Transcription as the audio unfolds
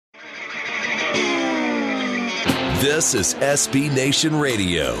This is SB Nation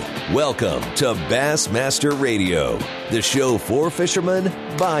Radio. Welcome to BassMaster Radio, the show for fishermen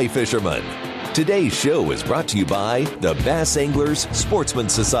by fishermen. Today's show is brought to you by the Bass Anglers Sportsman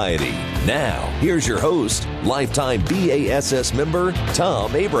Society. Now, here's your host, lifetime BASS member,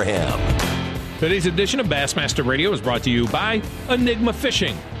 Tom Abraham. Today's edition of BassMaster Radio is brought to you by Enigma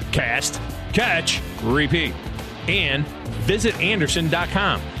Fishing. Cast, catch, repeat. And visit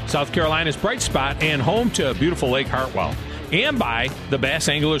Anderson.com, South Carolina's bright spot and home to beautiful Lake Hartwell. And by the Bass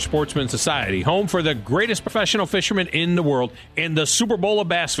Angler Sportsman Society, home for the greatest professional fishermen in the world and the Super Bowl of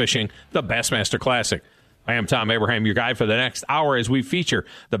bass fishing, the Bassmaster Classic. I am Tom Abraham, your guide for the next hour as we feature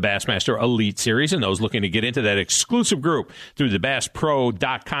the Bassmaster Elite Series and those looking to get into that exclusive group through the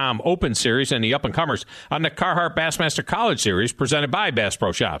BassPro.com Open Series and the up-and-comers on the Carhartt Bassmaster College Series presented by Bass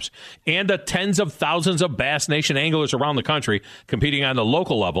Pro Shops. And the tens of thousands of Bass Nation anglers around the country competing on the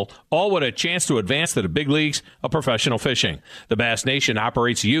local level, all with a chance to advance to the big leagues of professional fishing. The Bass Nation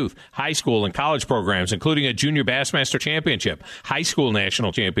operates youth, high school, and college programs, including a Junior Bassmaster Championship, High School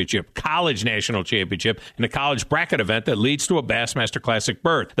National Championship, College National Championship, and a college bracket event that leads to a Bassmaster Classic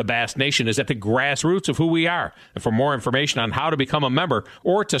berth. The Bass Nation is at the grassroots of who we are. And for more information on how to become a member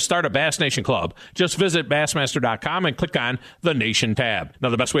or to start a Bass Nation club, just visit Bassmaster.com and click on the Nation tab. Now,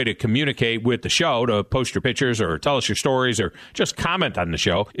 the best way to communicate with the show, to post your pictures or tell us your stories or just comment on the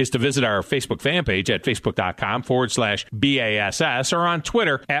show, is to visit our Facebook fan page at Facebook.com/BASS or on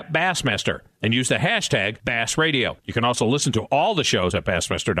Twitter at Bassmaster. And use the hashtag Bass Radio. You can also listen to all the shows at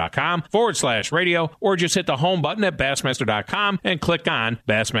Bassmaster.com/radio or just hit the home button at Bassmaster.com and click on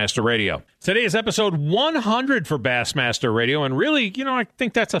Bassmaster Radio. Today is episode 100 for Bassmaster Radio, and really, I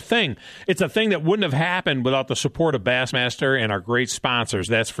think that's a thing. It's a thing that wouldn't have happened without the support of Bassmaster and our great sponsors,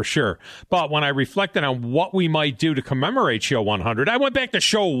 that's for sure. But when I reflected on what we might do to commemorate show 100, I went back to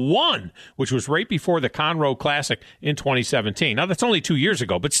show 1, which was right before the Conroe Classic in 2017. Now, that's only 2 years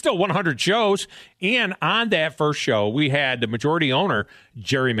ago, but still 100 shows. And on that first show, we had the majority owner,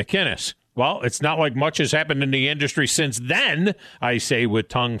 Jerry McInnes. Well, it's not like much has happened in the industry since then, I say with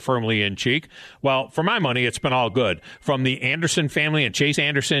tongue firmly in cheek. Well, for my money, it's been all good. From the Anderson family and Chase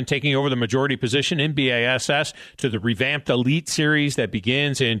Anderson taking over the majority position in BASS to the revamped Elite Series that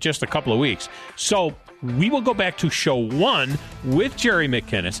begins in just a couple of weeks. So we will go back to show 1 with Jerry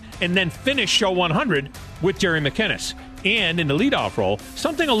McInnes and then finish show 100 with Jerry McInnes. And in the leadoff role,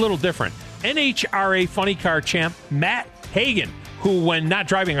 something a little different. NHRA funny car champ Matt Hagan, who, when not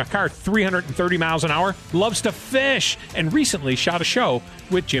driving a car 330 miles an hour, loves to fish and recently shot a show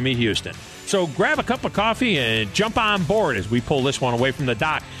with Jimmy Houston. So grab a cup of coffee and jump on board as we pull this one away from the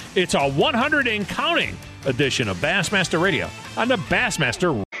dock. It's a 100 and counting edition of Bassmaster Radio on the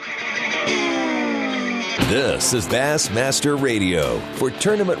Bassmaster. This is Bassmaster Radio. For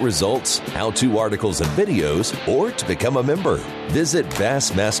tournament results, how-to articles and videos, or to become a member, visit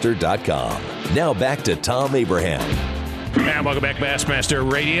Bassmaster.com. Now back to Tom Abraham. And welcome back to Bassmaster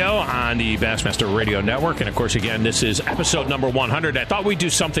Radio on the Bassmaster Radio Network. And, of course, again, this is episode number 100. I thought we'd do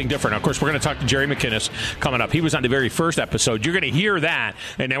something different. Of course, we're going to talk to Jerry McInnes coming up. He was on the very first episode. You're going to hear that.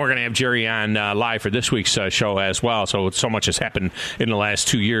 And then we're going to have Jerry on live for this week's show as well. So much has happened in the last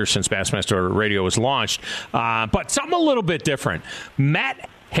 2 years since Bassmaster Radio was launched. But something a little bit different. Matt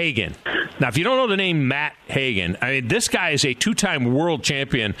Hagan. Now, if you don't know the name Matt Hagan, I mean, this guy is a two-time world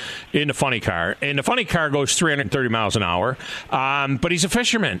champion in the funny car, and the funny car goes 330 miles an hour, but he's a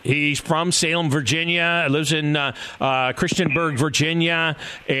fisherman. He's from Salem, Virginia, lives in Christiansburg, Virginia,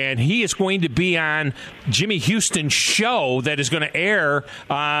 and he is going to be on Jimmy Houston's show that is going to air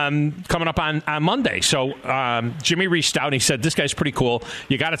coming up on Monday. So Jimmy reached out and he said, this guy's pretty cool.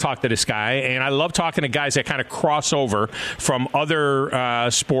 You got to talk to this guy, and I love talking to guys that kind of cross over from other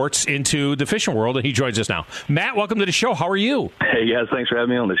sports into the fishing world, and he joins us now. Matt, welcome to the show. How are you? Hey, guys. Thanks for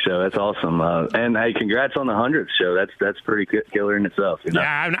having me on the show. That's awesome. And, hey, congrats on the 100th show. That's pretty killer in itself. You know?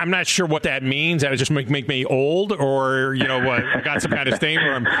 Yeah, I'm not sure what that means. That would just make me old, or, what, I got some kind of thing,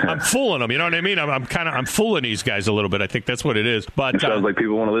 or I'm fooling them. You know what I mean? I'm fooling these guys a little bit. I think that's what it is. But it sounds like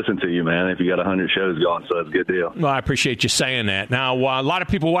people want to listen to you, man, if you got 100 shows going, so it's a good deal. Well, I appreciate you saying that. Now, a lot of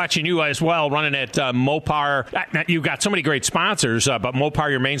people watching you as well, running at Mopar. You've got so many great sponsors, but Mopar,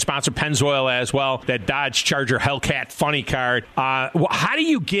 your main sponsor, Pennzoil as well, that Dodge Charger Hellcat funny car. How do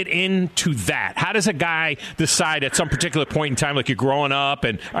you get into that? How does a guy decide at some particular point in time, like you're growing up,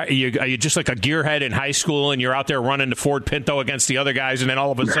 and are you just like a gearhead in high school, and you're out there running the Ford Pinto against the other guys, and then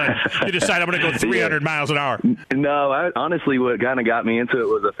all of a sudden you decide I'm going to go 300 miles an hour? No, honestly, what kind of got me into it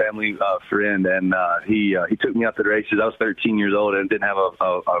was a family friend, and he took me out to the races. I was 13 years old and didn't have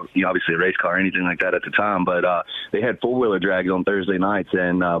obviously a race car or anything like that at the time, but they had four-wheeler drags on Thursday nights,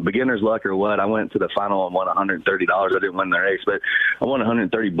 and beginner's luck or what, I went to the final and won $130. I didn't win the race, but I won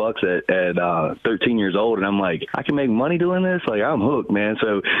 $130 at 13 years old, and I'm like, I can make money doing this? Like, I'm hooked, man.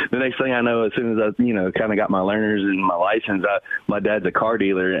 So the next thing I know, as soon as I, kind of got my learners and my license, my dad's a car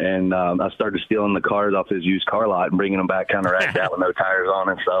dealer, and I started stealing the cars off his used car lot and bringing them back kind of ragged out with no tires on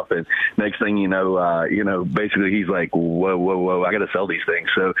and stuff. And next thing you know, basically he's like, whoa, I got to sell these things.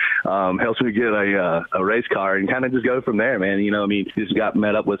 So helps me get a race car and kind of just go from there, man. Just got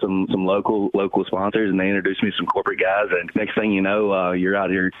met up with some local sponsors, and they introduced me to some corporate guys. And next thing you know, you're out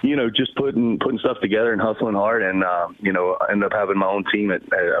here, just putting stuff together and hustling hard. And end up having my own team at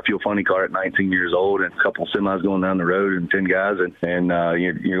a Fuel Funny car at 19 years old, and a couple semis going down the road and 10 guys, and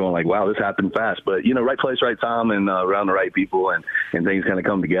you're going like, wow, this happened fast. But right place, right time, and around the right people, and things kind of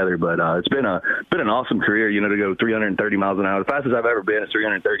come together. But it's been an awesome career, to go 330 miles an hour. The fastest I've ever been is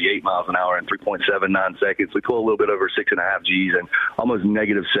 338 miles an hour in 3.79 seconds. We pull a little bit over 6.5 Gs and almost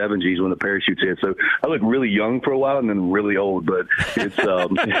 -7 Gs when the parachutes hit. So I look really young for a while and then really old, but it's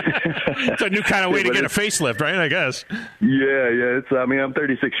it's a new kind of way to get a facelift, right? I guess. Yeah. I'm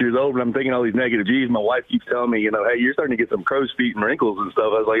 36 years old, and I'm thinking all these negative Gs. My wife keeps telling me, hey, you're starting to get some crow's feet and wrinkles and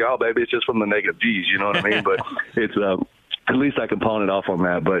stuff. I was like, oh, baby, it's just from the negative Gs. You know what I mean? But it's at least I can pawn it off on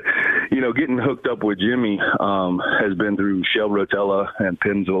that. But, getting hooked up with Jimmy has been through Shell Rotella and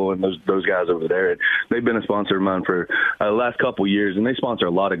Pennzoil and those guys over there. And they've been a sponsor of mine for the last couple of years, and they sponsor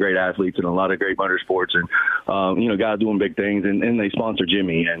a lot of great athletes and a lot of great motorsports and, guys doing big things, and they sponsor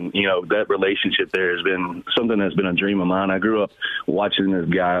Jimmy. And, that relationship there has been something that's been a dream of mine. I grew up watching this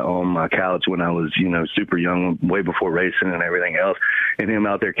guy on my couch when I was, super young, way before racing and everything else, and him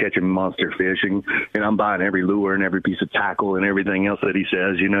out there catching monster fish. And I'm buying every lure and every piece of tackle and everything else that he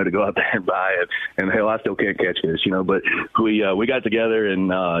says, to go out there and buy it. And hell, I still can't catch fish, but we got together,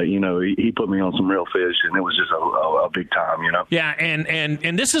 and he put me on some real fish, and it was just a big time, Yeah,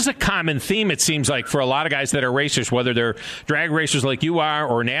 and this is a common theme, it seems like, for a lot of guys that are racers, whether they're drag racers like you are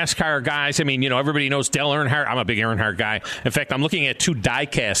or NASCAR guys. Everybody knows Dale Earnhardt. I'm a big Earnhardt guy. In fact, I'm looking at 2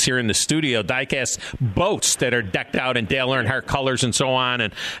 die-casts here in the studio, die-cast boats that are decked out in Dale Earnhardt colors and so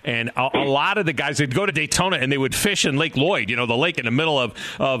on. And a lot of the guys, they'd go to Daytona and they would fish in Lake Lloyd, the lake in the middle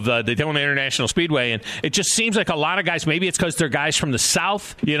of the Daytona International Speedway. And it just seems like a lot of guys, maybe it's because they're guys from the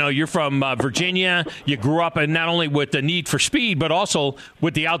South. You're from Virginia. You grew up not only with the need for speed, but also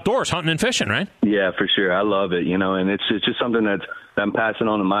with the outdoors, hunting and fishing, right? Yeah, for sure. I love it, and it's just something that I'm passing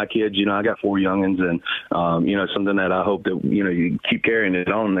on to my kids. I got 4 youngins, and something that I hope that you keep carrying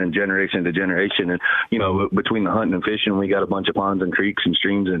it on and generation to generation. And between the hunting and fishing, we got a bunch of ponds and creeks and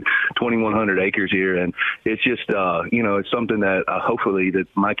streams and 2,100 acres here, and it's just it's something that hopefully that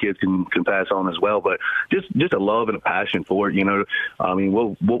my kids can pass on as well. But just a love and a passion for it.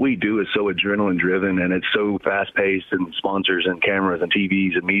 What we do is so adrenaline driven, and it's so fast paced, and sponsors and cameras and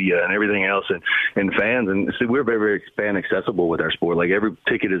TVs and media and everything else, and fans, and so we're very, very fan accessible with our sport. Like, every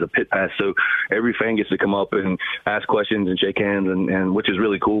ticket is a pit pass, so every fan gets to come up and ask questions and shake hands, and which is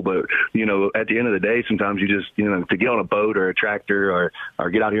really cool. But at the end of the day, sometimes you just to get on a boat or a tractor or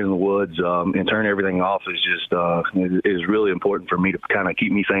get out here in the woods and turn everything off is just is really important for me to kind of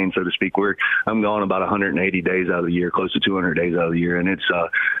keep me sane, so to speak. I'm gone about 180 days out of the year, close to 200 days out of the year, and it's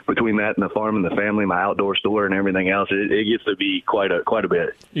between that and the farm and the family, my outdoor store, and everything else, it gets to be quite a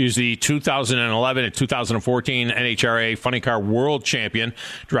bit. He's the 2011 and 2014 NHRA Funny Car World Champion,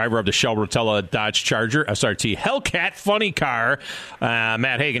 driver of the Shell Rotella Dodge Charger SRT Hellcat Funny Car,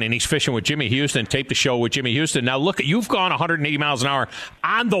 Matt Hagan, and he's fishing with Jimmy Houston. Taped the show with Jimmy Houston. Now look, you've gone 180 miles an hour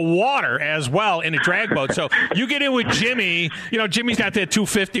on the water as well in a drag boat. So you get in with Jimmy. Jimmy's got that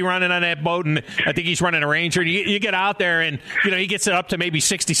 250 running on that boat, and I think he's running a Ranger. You get out there, and he gets it up to maybe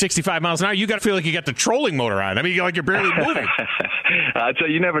 60, 65 miles an hour. You got to feel like you got the trolling motor on. Like you're barely moving. I tell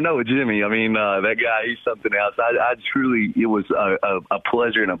you, never know with Jimmy. That guy, he's something else. I truly, it was a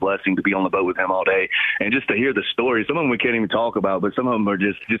pleasure and a blessing to be on the boat with him all day, and just to hear the stories. Some of them we can't even talk about, but some of them are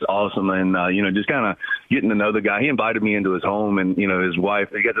just awesome. And just kind of getting to know the guy. He invited me into his home, and his wife.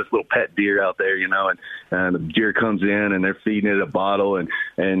 They got this little pet deer out there, and the deer comes in, and they're feeding it a bottle, and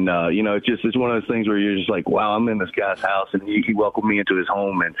it's one of those things where you're just like, wow, I'm in this guy's house, and he welcomed me into his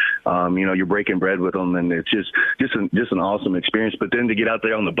home, and you're breaking bread with him, and it's just an awesome experience. But then to get out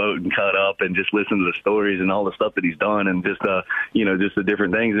there on the boat and cut up and just listen to the stories and all the stuff that he's done, and just just the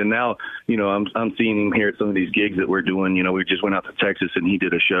different things. And now, I'm seeing him here at some of these gigs that we're doing. We just went out to Texas and he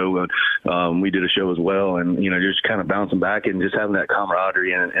did a show, and we did a show as well. And, just kind of bouncing back and just having that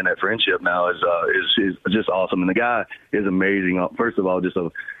camaraderie and that friendship now is just awesome. And the guy is amazing. First of all, just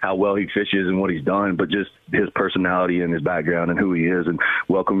of how well he fishes and what he's done, but just his personality and his background and who he is, and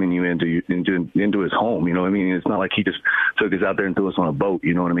welcoming you into his home. You know what I mean? It's not like he just took us out there and threw us on a boat.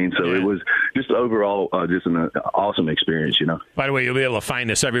 You know what I mean? So It was just overall just an awesome experience. By the way, you'll be able to find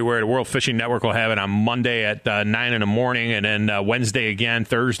this everywhere. The World Fishing Network will have it on Monday at 9 in the morning, and then Wednesday again,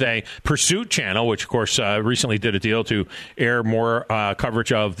 Thursday. Pursuit Channel, which of course recently did a deal to air more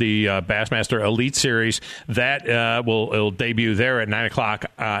coverage of the Bassmaster Elite Series, that will debut there at 9 o'clock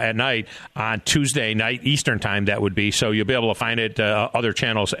at night on Tuesday night Eastern time. That would be, so you'll be able to find it other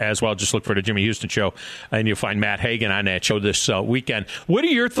channels as well. Just look for the Jimmy Houston Show, and you'll find Matt Hagan on that show this weekend. What are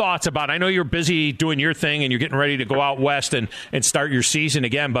your thoughts about? I know you're busy doing your thing and you're getting ready to go out west and start your season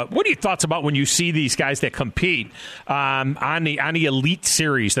again. But what are your thoughts about when you see these guys that compete on the Elite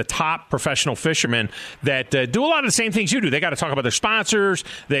Series, the top professional fishermen that do a lot of the same things you do? They got to talk about their sponsors.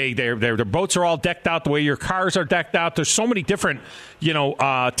 Their boats are all decked out the way your cars are decked out. There's so many different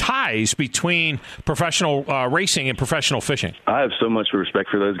ties between professional racing and professional fishing. I have so much respect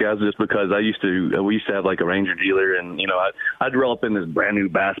for those guys just because we used to have like a Ranger dealer, and I'd roll up in this brand new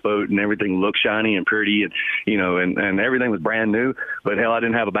bass boat and everything looked shiny and pretty, and everything was brand new, but hell, I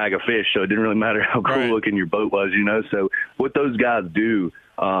didn't have a bag of fish, so it didn't really matter how cool looking your boat was. So what those guys do,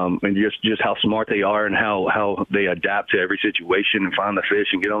 and just how smart they are and how they adapt to every situation and find the fish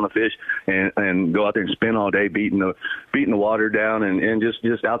and get on the fish and go out there and spend all day beating the water down and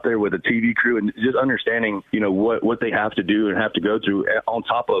just out there with a TV crew and just understanding what they have to do and have to go through on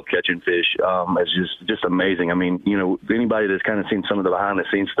top of catching fish is just amazing. I mean, anybody that's kind of seen some of the behind the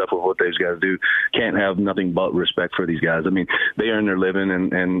scenes stuff of what those guys do can't have nothing but respect for these guys. I mean, they earn their living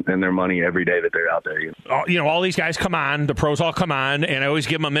and their money every day that they're out there. All these guys come on, the pros all come on, and I always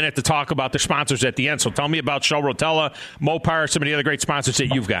give them a minute to talk about their sponsors at the end. So tell me about Shell Rotella, Mopar, some of the other great sponsors that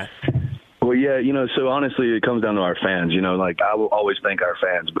you've got. Well, yeah, so honestly, it comes down to our fans. I will always thank our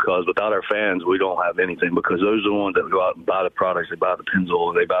fans, because without our fans, we don't have anything, because those are the ones that go out and buy the products. They buy the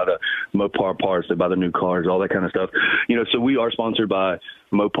Pennzoil, they buy the Mopar parts, they buy the new cars, all that kind of stuff. So we are sponsored by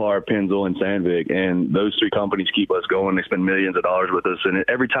Mopar, Pennzoil, and Sandvik, and those three companies keep us going. They spend millions of dollars with us, and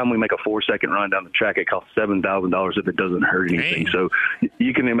every time we make a 4-second run down the track, it costs $7,000 if it doesn't hurt anything. So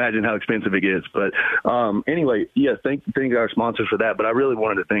you can imagine how expensive it gets. But anyway, yeah, thank our sponsors for that. But I really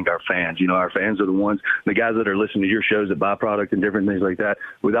wanted to thank our fans. Our fans are the guys that are listening to your shows that buy product and different things like that.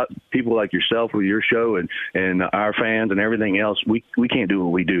 Without people like yourself with your show and our fans and everything else, we can't do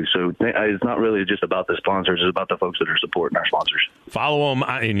what we do. So it's not really just about the sponsors. It's about the folks that are supporting our sponsors. Follow them,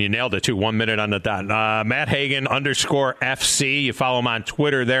 and you nailed it too, 1 minute on the dot. Matt Hagan _FC. You follow him on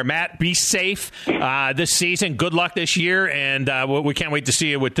Twitter there. Matt, be safe this season. Good luck this year, and we can't wait to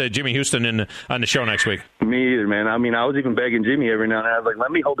see you with Jimmy Houston on the show next week. Me either, man. I mean, I was even begging Jimmy every now and then. I was like,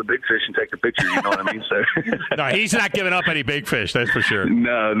 let me hold the big fish and take the picture. You know what I mean? So no, he's not giving up any big fish. That's for sure.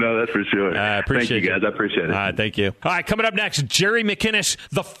 No, that's for sure. Thank you, guys. I appreciate it. Thank you. All right, coming up next, Jerry McInnes,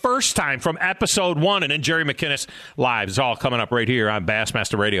 the first time from episode 1, and then Jerry McInnes live. It's all coming up right here on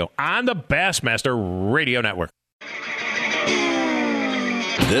BassMaster Radio, on the BassMaster Radio Network.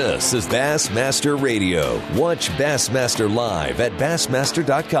 This is BassMaster Radio. Watch BassMaster live at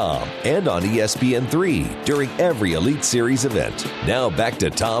BassMaster.com and on ESPN3 during every Elite Series event. Now back to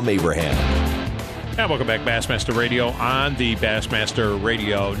Tom Abraham. And welcome back, Bassmaster Radio on the Bassmaster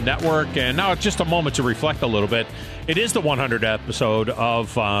Radio Network. And now just a moment to reflect a little bit. It is the 100th episode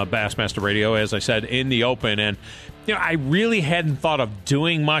of Bassmaster Radio, as I said, in the open. And I really hadn't thought of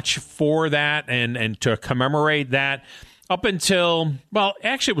doing much for that and to commemorate that up until, well,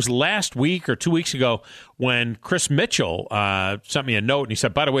 actually it was last week or 2 weeks ago when Chris Mitchell sent me a note, and he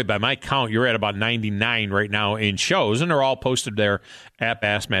said, by the way, by my count, you're at about 99 right now in shows, and they're all posted there at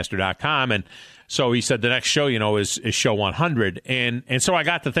Bassmaster.com. And so he said the next show, is show 100. And so I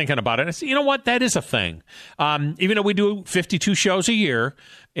got to thinking about it. I said, you know what? That is a thing. Even though we do 52 shows a year,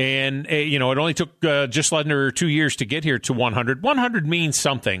 and, it only took just under 2 years to get here to 100. 100 means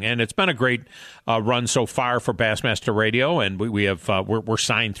something, and it's been a great run so far for Bassmaster Radio, and we're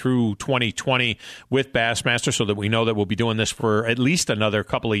signed through 2020 with Bassmaster, so that we know that we'll be doing this for at least another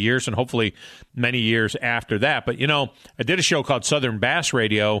couple of years, and hopefully many years after that. But, I did a show called Southern Bass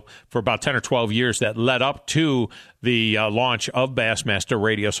Radio for about 10 or 12 years that led up to the launch of Bassmaster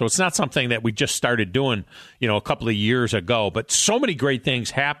Radio. So it's not something that we just started doing, a couple of years ago. But so many great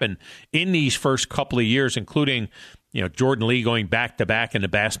things happen in these first couple of years, including Jordan Lee going back-to-back in the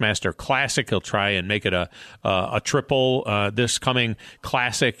Bassmaster Classic. He'll try and make it a triple this coming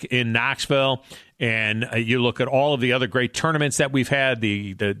Classic in Knoxville. And you look at all of the other great tournaments that we've had,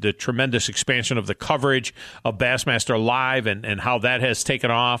 the tremendous expansion of the coverage of Bassmaster Live and how that has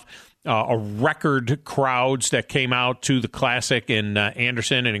taken off. A record crowds that came out to the Classic in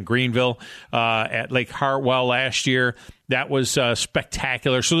Anderson and in Greenville at Lake Hartwell last year. That was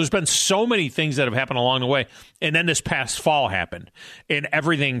spectacular. So there's been so many things that have happened along the way. And then this past fall happened, and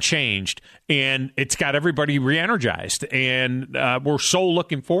everything changed, and it's got everybody re-energized. And we're so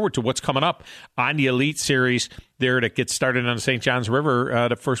looking forward to what's coming up on the Elite Series there that gets started on the St. Johns River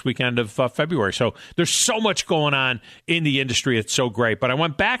the first weekend of February. So there's so much going on in the industry. It's so great. But I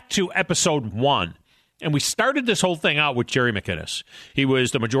went back to episode 1. And we started this whole thing out with Jerry McInnes. He was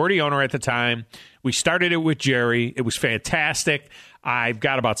the majority owner at the time. We started it with Jerry. It was fantastic. I've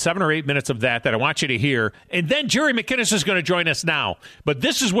got about 7 or 8 minutes of that I want you to hear. And then Jerry McInnes is going to join us now. But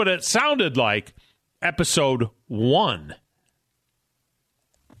this is what it sounded like, episode 1.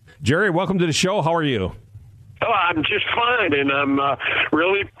 Jerry, welcome to the show. How are you? Oh, I'm just fine, and I'm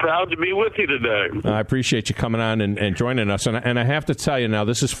really proud to be with you today. I appreciate you coming on and joining us. And I have to tell you now,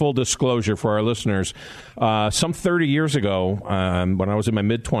 this is full disclosure for our listeners. Some 30 years ago, when I was in my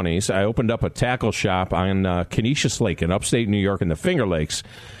mid-20s, I opened up a tackle shop on Canisius Lake in upstate New York in the Finger Lakes.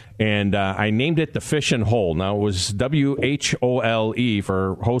 And I named it the Fish and Hole. Now, it was WHOLE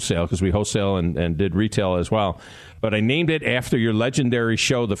for wholesale, because we wholesale and did retail as well. But I named it after your legendary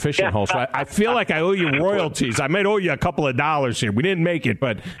show, The Fish and Hole. So I feel like I owe you royalties. I might owe you a couple of dollars here. We didn't make it,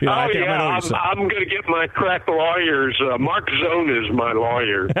 but I think I might owe you something. I'm going to get my crack lawyers. Mark Zone is my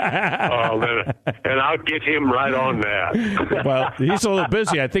lawyer, and I'll get him right on that. Well, he's a little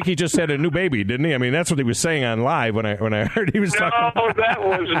busy. I think he just had a new baby, didn't he? I mean, that's what he was saying on live when I heard he was talking. No, that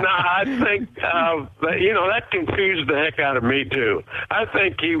was not. I think that confused the heck out of me too. I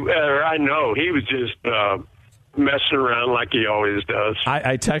think I know he was just messing around like he always does.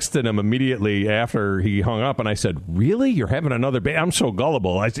 I texted him immediately after he hung up, and I said, "Really? You're having another baby?" I'm so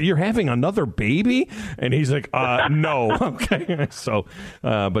gullible. I said, "You're having another baby?" And he's like, "No." Okay. So,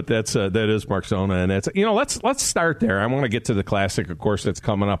 but that is Mark Zona, and that's let's start there. I want to get to the Classic, of course, that's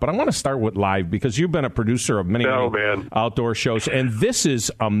coming up, but I want to start with live because you've been a producer of many outdoor shows, and this is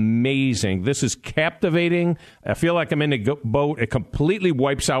amazing. This is captivating. I feel like I'm in the boat. It completely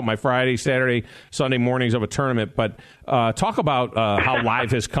wipes out my Friday, Saturday, Sunday mornings of a tournament. But talk about how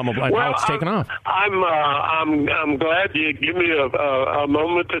live has come up and how it's taken off. I'm glad you give me a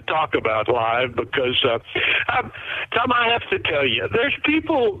moment to talk about live because Tom, I have to tell you, there's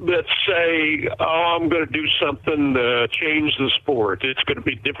people that say, "Oh, I'm going to do something to change the sport. It's going to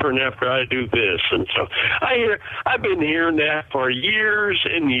be different after I do this." And so I've been hearing that for years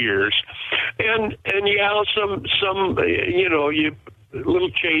and years, and some you. Little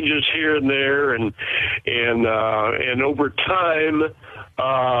changes here and there, and over time,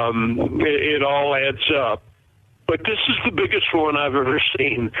 it all adds up. But this is the biggest one I've ever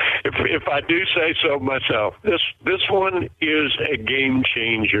seen, if I do say so myself. This one is a game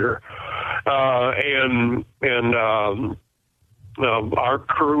changer, and our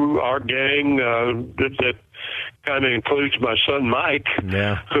crew, our gang, that kind of includes my son Mike,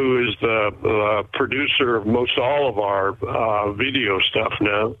 who is the producer of most all of our video stuff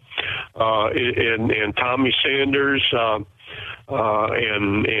now, and Tommy Sanders, and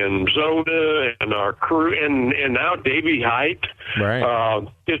Zona, and our crew, and now Davey Height. Right.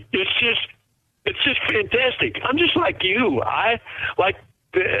 It's just fantastic. I'm just like you. I like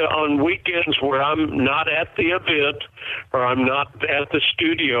on weekends where I'm not at the event or I'm not at the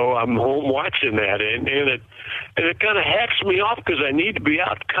studio, I'm home watching that, and it kind of hacks me off because I need to be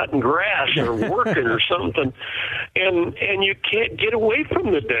out cutting grass or working or something, and you can't get away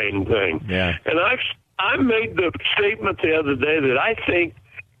from the dang thing. Yeah. And I made the statement the other day that I think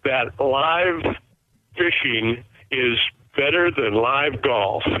that live fishing is better than live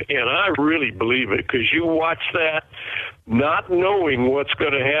golf, and I really believe it because you watch that not knowing what's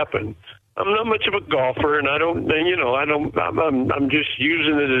going to happen. I'm not much of a golfer, and I'm just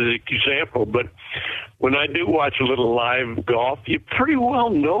using it as an example, but when I do watch a little live golf, you pretty well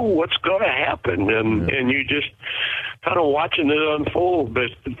know what's going to happen, and you just kind of watching it unfold.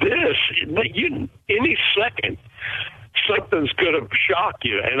 But this, any second, something's going to shock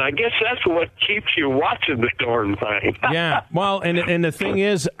you. And I guess that's what keeps you watching the darn thing. Yeah, well, and the thing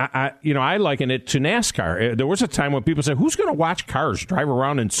is, I liken it to NASCAR. There was a time when people said, who's going to watch cars drive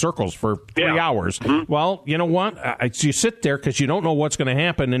around in circles for 3 hours? Mm-hmm. Well, you know what? You sit there because you don't know what's going to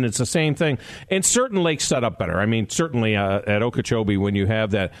happen, and it's the same thing. And certain lakes set up better. I mean, certainly at Okeechobee, when you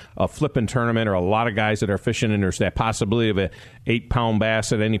have that flipping tournament or a lot of guys that are fishing, and there's that possibility of a 8-pound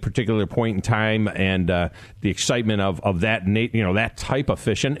bass at any particular point in time, and the excitement of that, that type of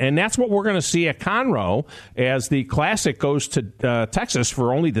fishing. And that's what we're going to see at Conroe as the Classic goes to Texas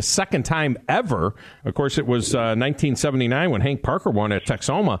for only the second time ever. Of course, it was 1979 when Hank Parker won at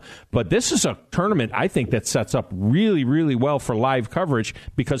Texoma. But this is a tournament, I think, that sets up really, really well for live coverage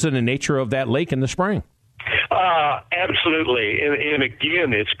because of the nature of that lake in the spring. Absolutely. And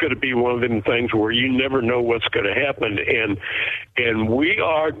again, it's going to be one of them things where you never know what's going to happen. And we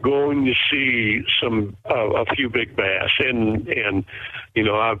are going to see a few big bass. And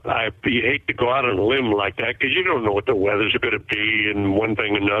I hate to go out on a limb like that because you don't know what the weather's going to be and one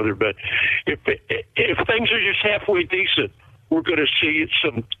thing or another. But if things are just halfway decent, we're going to see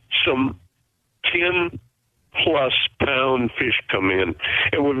some 10-plus pound fish come in,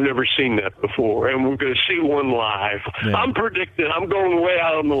 and we've never seen that before, and we're going to see one live. Yeah. I'm predicting, I'm going way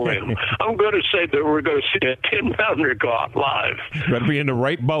out on the limb. I'm going to say that we're going to see a 10-pounder go out live. Got to be in the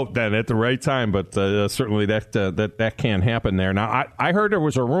right boat then at the right time, but certainly that can happen there. Now, I heard there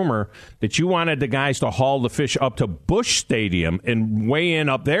was a rumor that you wanted the guys to haul the fish up to Busch Stadium and weigh in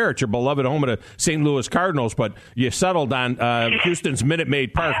up there at your beloved home of the St. Louis Cardinals, but you settled on Houston's Minute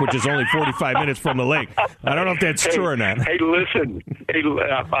Maid Park, which is only 45 minutes from the lake. I don't know if that's true or not. Hey, listen.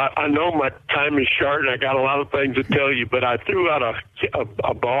 I know my time is short, and I got a lot of things to tell you, but I threw out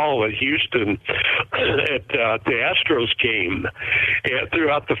a ball at Houston at the Astros game, and threw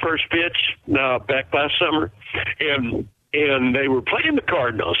out the first pitch back last summer, and they were playing the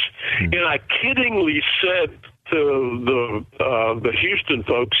Cardinals, and I kiddingly said to the Houston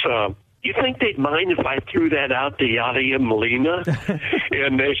folks, you think they'd mind if I threw that out to Yadier Molina?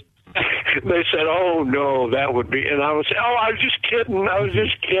 And they said, oh, no, that would be. And I was I was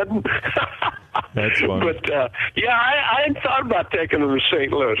just kidding. That's funny. But, I hadn't thought about taking them to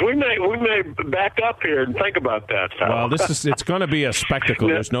St. Louis. We may back up here and think about that. Well, it's going to be a spectacle.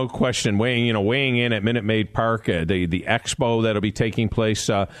 There's no question. Weighing in at Minute Maid Park, the expo that'll be taking place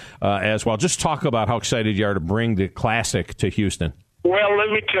as well. Just talk about how excited you are to bring the Classic to Houston. Well, let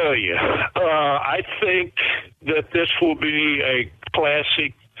me tell you, I think that this will be a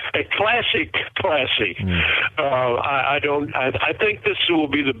classic. I think this will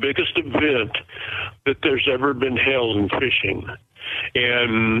be the biggest event that there's ever been held in fishing,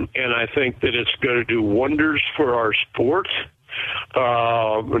 and I think that it's going to do wonders for our sport.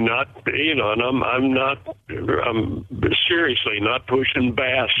 And I'm seriously not pushing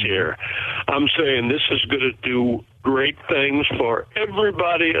bass here. I'm saying this is going to do great things for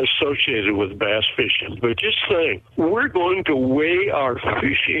everybody associated with bass fishing. But just think, we're going to weigh our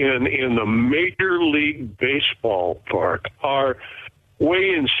fish in the Major League Baseball park. Our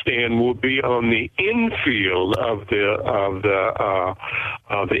weigh-in stand will be on the infield of the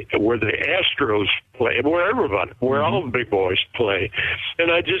where the Astros play, where all the big boys play,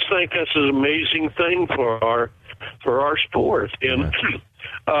 and I just think that's an amazing thing for our sport. And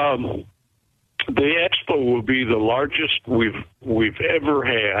the expo will be the largest we've ever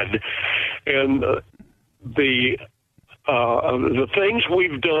had, and the things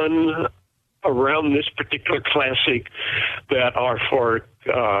we've done around this particular Classic that are for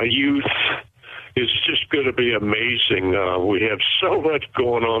youth is just going to be amazing. We have so much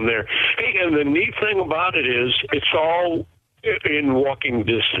going on there. Hey, and the neat thing about it is it's all in walking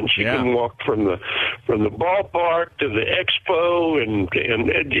distance. You can walk from the ballpark to the expo, and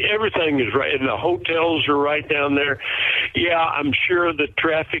everything is right, and the hotels are right down there. Yeah, I'm sure the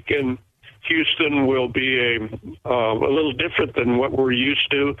traffic in Houston will be a little different than what we're used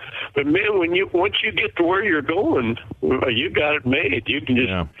to, but man, once you get to where you're going, you got it made. You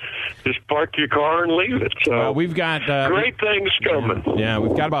can just park your car and leave it. So we've got great things coming. Yeah,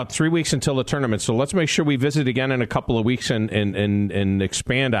 we've got about 3 weeks until the tournament, so let's make sure we visit again in a couple of weeks and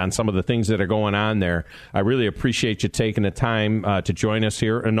expand on some of the things that are going on there. I really appreciate you taking the time to join us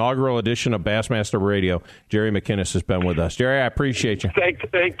here. Inaugural edition of Bassmaster Radio. Jerry McInnes has been with us. Jerry, I appreciate you. Thank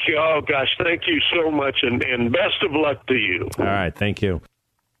you. Oh gosh. Thank you so much, and best of luck to you. All right, thank you.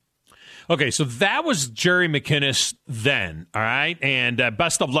 Okay, so that was Jerry McInnes then, all right? And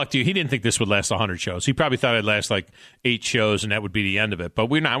best of luck to you. He didn't think this would last 100 shows. He probably thought it'd last like 8 shows, and that would be the end of it. But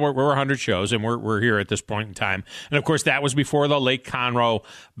we're not. We're 100 shows, and we're here at this point in time. And, of course, that was before the Lake Conroe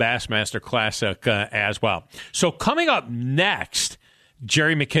Bassmaster Classic as well. So coming up next,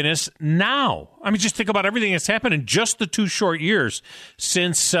 Jerry McInnes now. I mean, just think about everything that's happened in just the 2 short years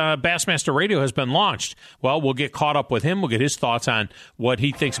since Bassmaster Radio has been launched. Well, we'll get caught up with him. We'll get his thoughts on what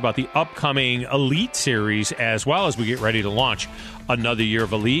he thinks about the upcoming Elite Series as well as we get ready to launch another year of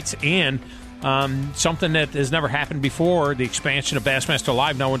Elites and something that has never happened before, the expansion of Bassmaster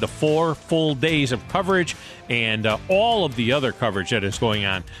Live now into 4 full days of coverage and all of the other coverage that is going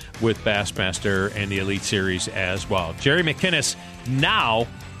on with Bassmaster and the Elite Series as well. Jerry McInnes now,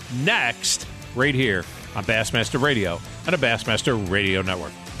 next, right here on Bassmaster Radio and the Bassmaster Radio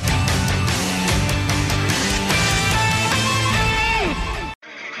Network.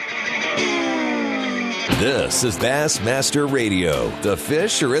 This is Bassmaster Radio. The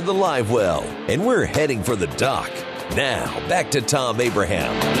fish are in the live well, and we're heading for the dock. Now, back to Tom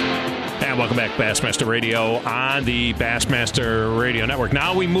Abraham. And welcome back, Bassmaster Radio on the Bassmaster Radio Network.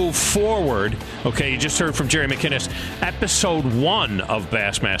 Now we move forward. Okay, you just heard from Jerry McInnes, episode 1 of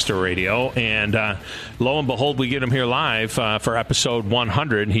Bassmaster Radio. And lo and behold, we get him here live for episode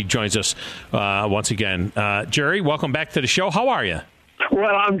 100. He joins us once again. Jerry, welcome back to the show. How are you?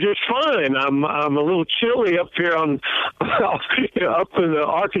 Well, I'm just fine. I'm a little chilly up here up in the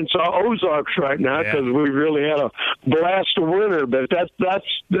Arkansas Ozarks right now because we really had a blast of winter. But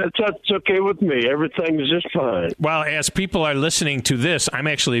that's okay with me. Everything's just fine. Well, as people are listening to this, I'm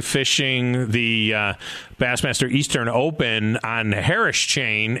actually fishing the Bassmaster Eastern Open on Harris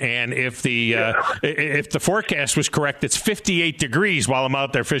Chain, and if the forecast was correct, it's 58 degrees while I'm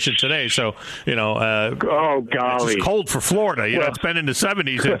out there fishing today. So oh golly, it's cold for Florida. It's been in the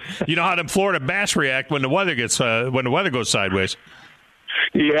 70s. And you know how them Florida bass react when the weather goes sideways.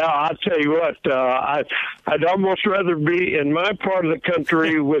 Yeah, I'll tell you what, I'd almost rather be in my part of the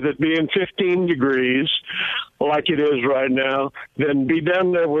country with it being 15 degrees like it is right now than be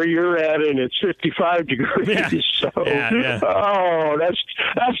down there where you're at and it's 55 degrees. Yeah. Oh,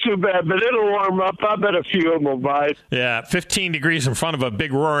 that's too bad, but it'll warm up. I bet a few of them will bite. Yeah, 15 degrees in front of a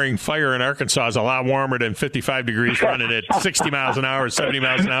big roaring fire in Arkansas is a lot warmer than 55 degrees running at 60 miles an hour, 70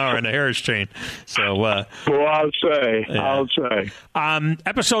 miles an hour in the Harris Chain. So, well, I'll say.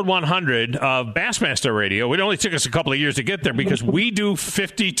 Episode 100 of Bassmaster Radio. It only took us a couple of years to get there because we do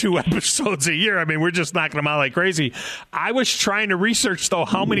 52 episodes a year. I mean, we're just knocking them out like crazy. I was trying to research, though,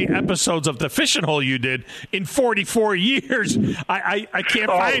 how many episodes of The Fishing Hole you did in 44 years. I can't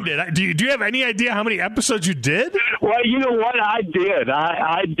find it. Do you have any idea how many episodes you did? Well, you know what? I did.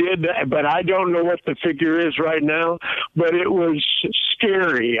 I did, but I don't know what the figure is right now. But it was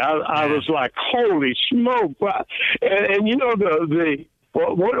scary. I was like, holy smoke. And you know,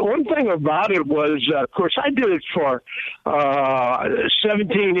 well, one thing about it was, of course, I did it for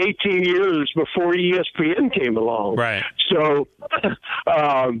 17, 18 years before ESPN came along. Right. So,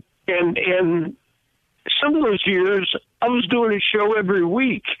 and some of those years, I was doing a show every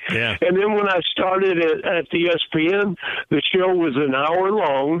week. Yeah. And then when I started at the ESPN, the show was an hour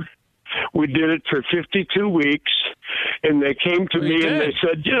long. We did it for 52 weeks, and they came to me and they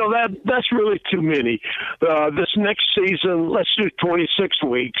said, that's really too many. This next season, let's do 26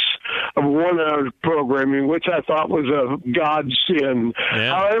 weeks of 1 hour programming, which I thought was a godsend.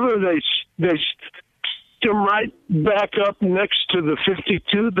 Yeah. However, they them right back up next to the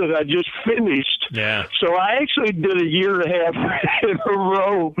 52 that I just finished. Yeah. So I actually did a year and a half in a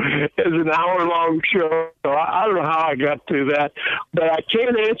row as an hour-long show. So I don't know how I got through that, but I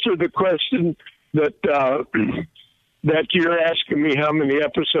can't answer the question that that you're asking me how many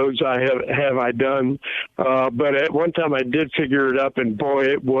episodes I have done. But at one time I did figure it up, and boy,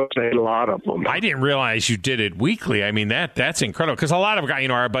 it was a lot of them. I didn't realize you did it weekly. I mean, that's incredible, because a lot of guys,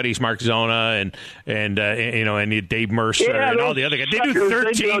 our buddies Mark Zona and Dave Mercer and all the other guys, they do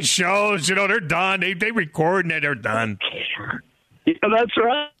 13 shows. They're done. They record and they're done. Yeah, that's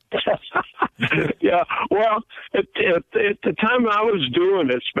right. Yeah. Well, at the time I was doing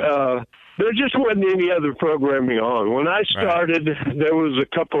this, there just wasn't any other programming on. When I started, there was a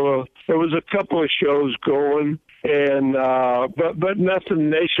couple of shows going, and but nothing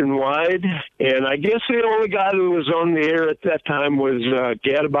nationwide. And I guess the only guy who was on the air at that time was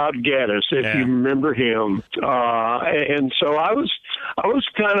Gadabout Gaddis, if you remember him. And so I was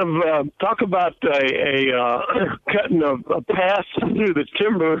kind of talk about cutting a path through the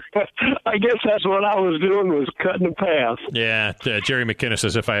timber. I guess that's what I was doing, was cutting a path. Yeah, Jerry McInnes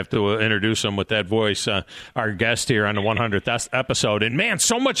says if I have to introduce introduce him with that voice, our guest here on the 100th episode. And, man,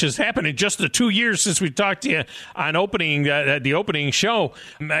 so much has happened in just the 2 years since we talked to you on the opening show.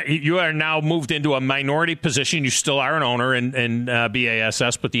 You are now moved into a minority position. You still are an owner in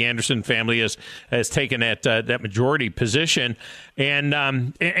BASS, but the Anderson family has taken that majority position.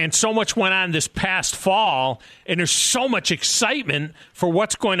 And so much went on this past fall, and there's so much excitement for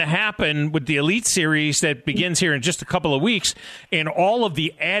what's going to happen with the Elite Series that begins here in just a couple of weeks, and all of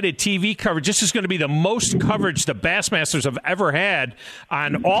the added TV coverage. This is going to be the most coverage the Bassmasters have ever had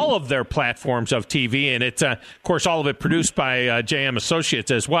on all of their platforms of TV, and it's, of course, all of it produced by JM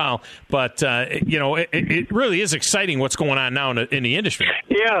Associates as well. But, it really is exciting what's going on now in the industry.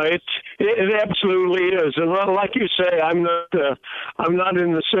 Yeah, it absolutely is. And like you say, I'm not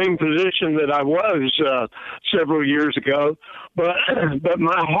in the same position that I was several years ago, but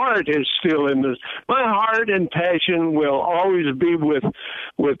my heart is still in this. My heart and passion will always be with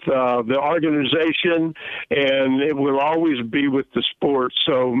the organization, and it will always be with the sport.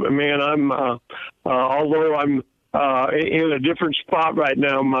 So, man, I'm although I'm in a different spot right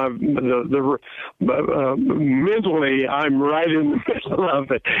now, mentally I'm right in the middle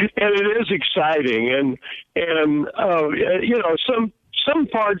of it, and it is exciting. And some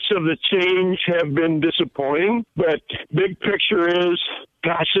parts of the change have been disappointing, but big picture is,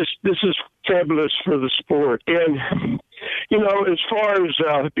 gosh, this is fabulous for the sport. And as far as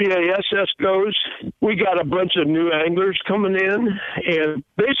BASS goes, we got a bunch of new anglers coming in, and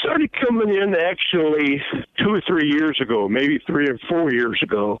they started coming in actually 2 or 3 years ago, maybe 3 or 4 years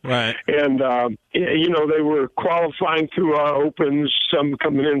ago. Right. And, they were qualifying through our opens, some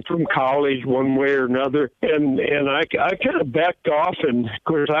coming in from college one way or another. And I kind of backed off, and, of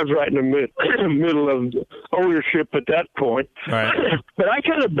course, I was right in the middle of ownership at that point. Right. But I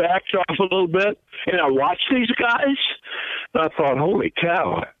kind of backed off a little bit, and I watched these guys, and I thought, holy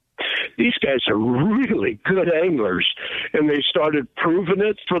cow, these guys are really good anglers. And they started proving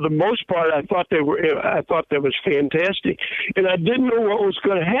it. For the most part, I thought that was fantastic. And I didn't know what was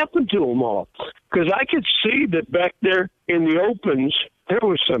going to happen to them all, because I could see that back there in the opens, there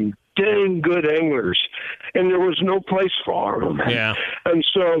was some dang good anglers, and there was no place for them. Yeah. And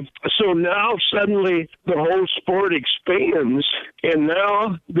so now suddenly the whole sport expands, and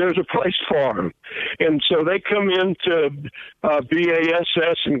now there's a place for them. And so they come into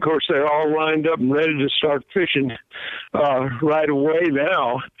BASS, and of course they're all lined up and ready to start fishing right away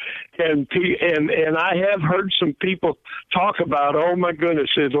now. And I have heard some people talk about, oh my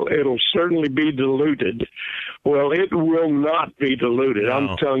goodness, it'll certainly be diluted. Well, it will not be diluted. No.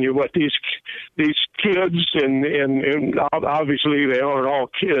 I'm telling you what, these kids, and obviously they aren't all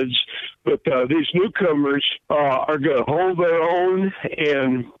kids, but these newcomers are going to hold their own.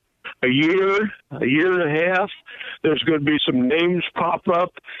 And a year and a half, there's going to be some names pop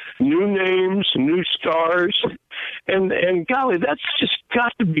up, new names, new stars. And golly, that's just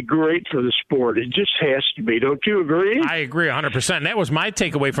got to be great for the sport. It just has to be. Don't you agree? I agree 100%. And that was my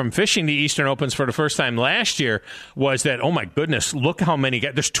takeaway from fishing the Eastern Opens for the first time last year, was that, oh my goodness, look how many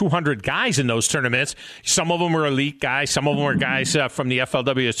guys. There's 200 guys in those tournaments. Some of them are elite guys. Some of them are guys from the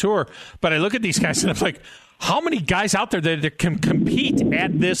FLW Tour. But I look at these guys and I'm like, how many guys out there that can compete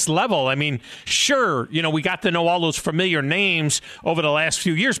at this level? I mean, sure, we got to know all those familiar names over the last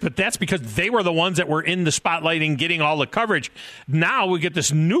few years, but that's because they were the ones that were in the spotlight and getting all the coverage. Now we get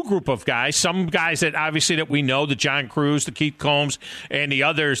this new group of guys, some guys that obviously that we know, the John Cruz, the Keith Combs, and the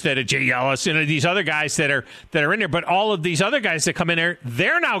others that are Jay Ellis, these other guys that are in there. But all of these other guys that come in there,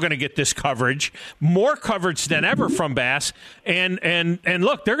 they're now going to get this coverage, more coverage than ever from Bass. And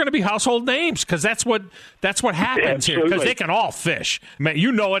look, they're going to be household names, because that's what happens here, because they can all fish. Man,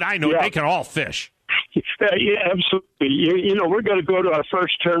 you know it, I know it. They can all fish. Yeah, absolutely. We're going to go to our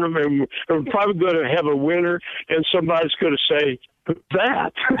first tournament, and we're probably going to have a winner, and somebody's going to say,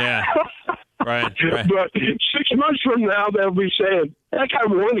 that. Yeah. Right. But 6 months from now, they'll be saying, that guy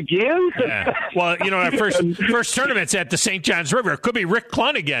won again? Yeah. Well, our first tournament's at the St. Johns River. It could be Rick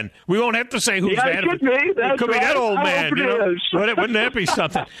Clunn again. We won't have to say who's bad. It could be that old man. Wouldn't that be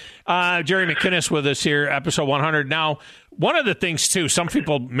something? Jerry McInnes with us here, episode 100. Now, one of the things, too, some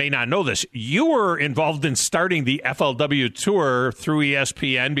people may not know this, you were involved in starting the FLW Tour through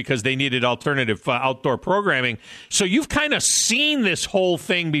ESPN because they needed alternative outdoor programming. So you've kind of seen this whole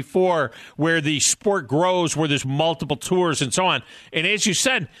thing before, where the sport grows, where there's multiple tours and so on. And as you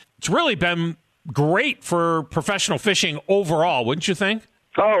said, it's really been great for professional fishing overall, wouldn't you think?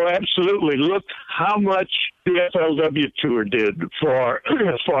 Oh, absolutely. Look how much the FLW Tour did for our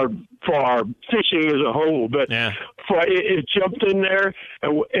fishing as a whole. But it jumped in there,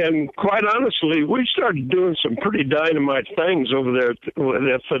 and quite honestly, we started doing some pretty dynamite things over there at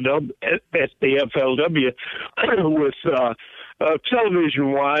the FLW with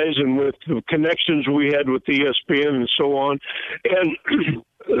television-wise, and with the connections we had with ESPN and so on. And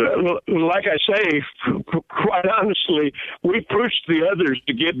like I say, quite honestly, we pushed the others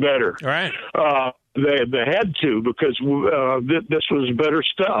to get better. All right. They had to, because this was better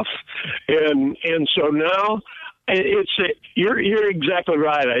stuff, and so now you're exactly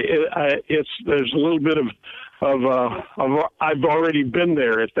right. There's a little bit of I've already been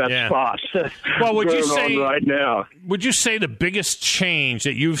there at that spot. Well, would you say right now? Would you say the biggest change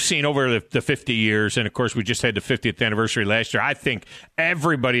that you've seen over the 50 years, and of course we just had the 50th anniversary last year? I think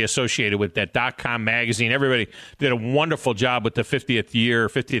everybody associated with that .com magazine, everybody did a wonderful job with the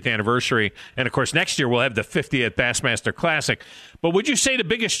 50th anniversary, and of course next year we'll have the 50th Bassmaster Classic. But would you say the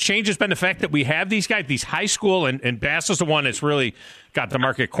biggest change has been the fact that we have these guys, these high school, and Bass is the one that's really got the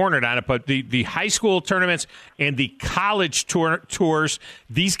market cornered on it, but the high school tournaments and the college tours,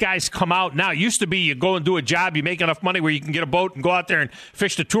 these guys come out now. It used to be you go and do a job, you make enough money where you can get a boat and go out there and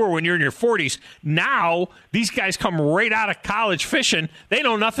fish the tour when you're in your 40s. Now, these guys come right out of college fishing. They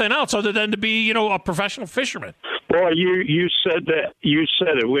know nothing else other than to be, a professional fisherman. Boy, you said that. You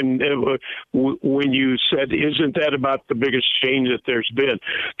said it when you said, "Isn't that about the biggest change that there's been?"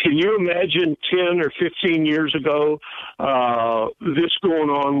 Can you imagine 10 or 15 years ago this going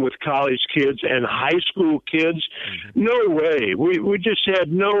on with college kids and high school kids? No way. We just had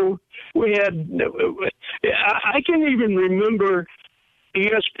no. We had. I can even remember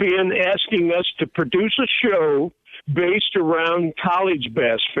ESPN asking us to produce a show based around college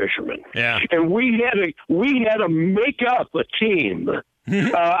bass fishermen. Yeah. And we had to make up a team.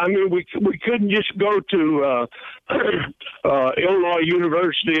 I mean, we couldn't just go to Illinois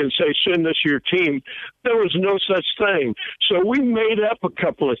University and say, "Send us your team." There was no such thing. So we made up a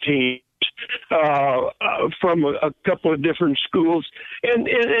couple of teams from a couple of different schools, and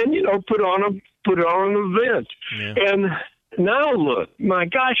put on an event. Yeah. And now look, my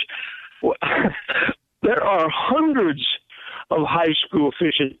gosh. There are hundreds of high school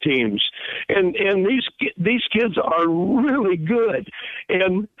fishing teams, and these kids are really good.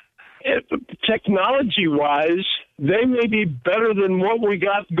 And technology-wise, they may be better than what we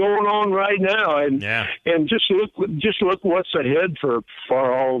got going on right now. And just look what's ahead for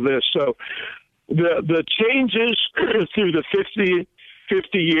all this. So the changes through the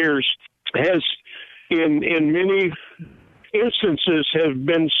 50 years has in many instances have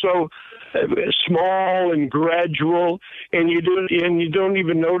been so small and gradual, and you don't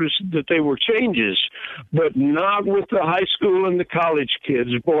even notice that they were changes, but not with the high school and the college kids.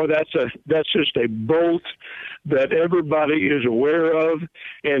 Boy, that's just a bolt that everybody is aware of,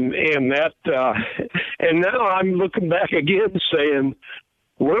 and now I'm looking back again saying,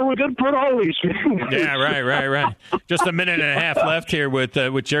 where are we going to put all these things? Yeah, right. Just a minute and a half left here with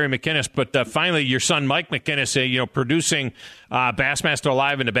Jerry McInnes. But finally, your son Mike McInnes, producing Bassmaster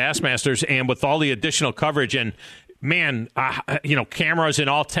Live and the Bassmasters, and with all the additional coverage and. Man, cameras in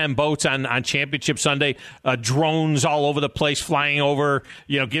all 10 boats on Championship Sunday, drones all over the place flying over,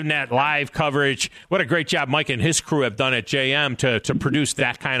 giving that live coverage. What a great job Mike and his crew have done at JM to produce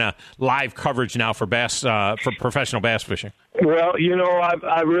that kind of live coverage now for for professional bass fishing. Well,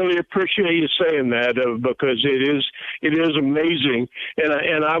 I really appreciate you saying that because it is amazing,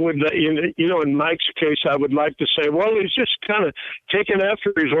 and I would in Mike's case I would like to say, well, he's just kind of taking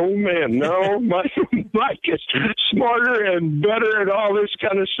after his old man. No, Mike is smarter and better at all this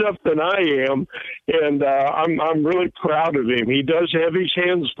kind of stuff than I am, and I'm really proud of him. He does have his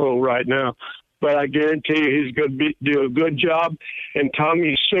hands full right now, but I guarantee you he's going to do a good job. And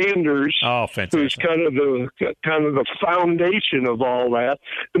Tommy Sanders, who's kind of the foundation of all that,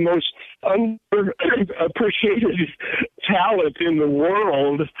 the most underappreciated talent in the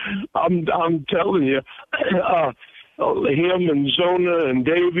world. I'm telling you, him and Zona and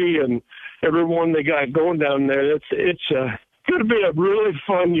Davey and everyone they got going down there. It's going to be a really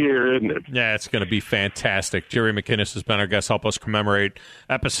fun year, isn't it? Yeah, it's going to be fantastic. Jerry McInnes has been our guest. Help us commemorate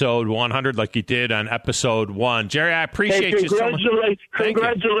episode 100 like he did on episode 1. Jerry, I appreciate you so much.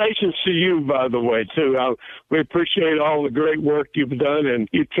 Congratulations to you, by the way, too. We appreciate all the great work you've done, and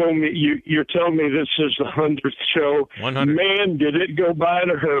you're telling me this is the 100th show. 100. Man, did it go by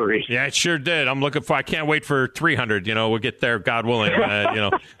in a hurry. Yeah, it sure did. I can't wait for 300. We'll get there, God willing.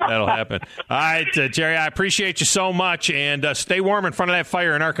 That'll happen. All right, Jerry, I appreciate you so much, and stay warm in front of that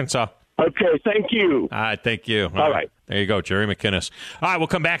fire in Arkansas. Okay, thank you. All right, thank you. All right. There you go, Jerry McInnes. All right, we'll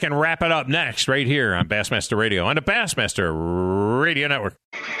come back and wrap it up next right here on Bassmaster Radio on the Bassmaster Radio Network.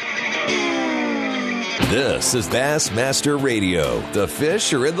 This is BassMaster Radio. The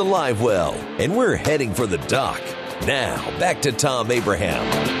fish are in the live well, and we're heading for the dock. Now, back to Tom Abraham.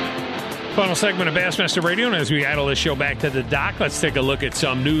 Final segment of Bassmaster Radio, and as we idle this show back to the dock, let's take a look at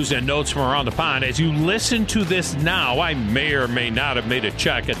some news and notes from around the pond. As you listen to this now, I may or may not have made a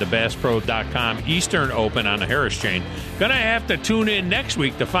check at the BassPro.com Eastern Open on the Harris chain. Gonna have to tune in next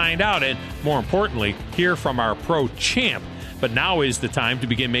week to find out, and more importantly, hear from our pro champ. But now is the time to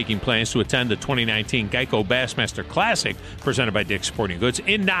begin making plans to attend the 2019 Geico Bassmaster Classic presented by Dick's Sporting Goods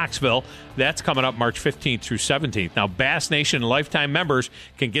in Knoxville. That's coming up March 15th through 17th. Now, Bass Nation lifetime members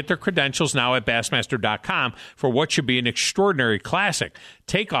can get their credentials now at BassMaster.com for what should be an extraordinary classic.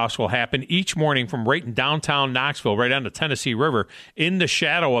 Takeoffs will happen each morning from right in downtown Knoxville, right on the Tennessee River, in the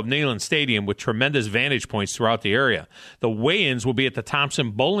shadow of Neyland Stadium with tremendous vantage points throughout the area. The weigh-ins will be at the Thompson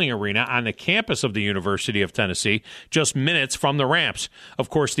Bowling Arena on the campus of the University of Tennessee, just minutes from the ramps. Of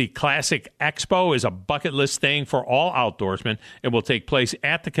course, the Classic Expo is a bucket list thing for all outdoorsmen. It will take place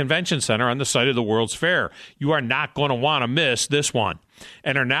at the Convention Center on the site of the World's Fair. You are not going to want to miss this one.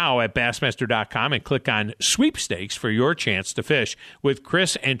 Enter now at Bassmaster.com and click on Sweepstakes for your chance to fish with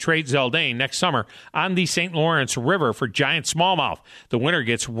Chris and Trade Zeldane next summer on the St. Lawrence River for giant smallmouth. The winner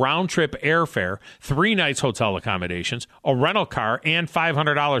gets round-trip airfare, 3 nights hotel accommodations, a rental car, and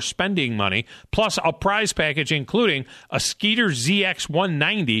 $500 spending money, plus a prize package including a Skeeter ZX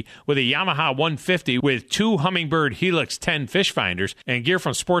 190 with a Yamaha 150 with 2 Humminbird Helix 10 fish finders and gear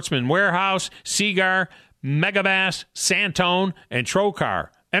from Sportsman Warehouse, Seagar, Megabass, Santone, and Trocar.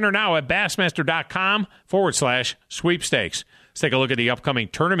 Enter now at Bassmaster.com/sweepstakes. Let's take a look at the upcoming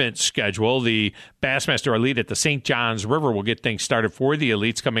tournament schedule. The Bassmaster Elite at the St. Johns River will get things started for the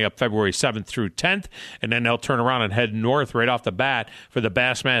Elites coming up February 7th through 10th, and then they'll turn around and head north right off the bat for the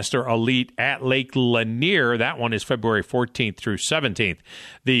Bassmaster Elite at Lake Lanier. That one is February 14th through 17th.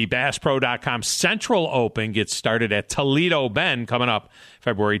 The BassPro.com Central Open gets started at Toledo Bend coming up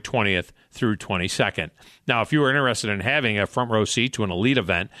February 20th through 22nd. Now, if you are interested in having a front row seat to an elite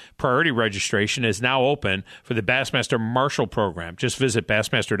event, priority registration is now open for the Bassmaster Marshall program. Just visit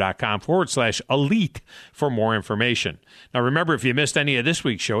Bassmaster.com/elite for more information. Now, remember, if you missed any of this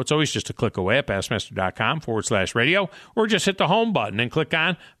week's show, it's always just a click away at Bassmaster.com/radio, or just hit the home button and click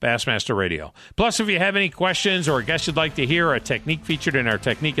on Bassmaster Radio. Plus, if you have any questions or a guest you'd like to hear, or a technique featured in our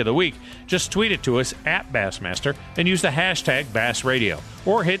Technique of the Week, just tweet it to us at Bassmaster and use the hashtag BassRadio,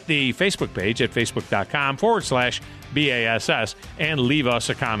 or hit the Facebook page at Facebook.com/BASS and leave us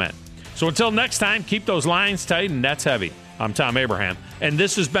a comment. So until next time, keep those lines tight and nets heavy. I'm Tom Abraham, and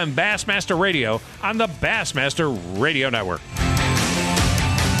this has been Bassmaster Radio on the Bassmaster Radio Network.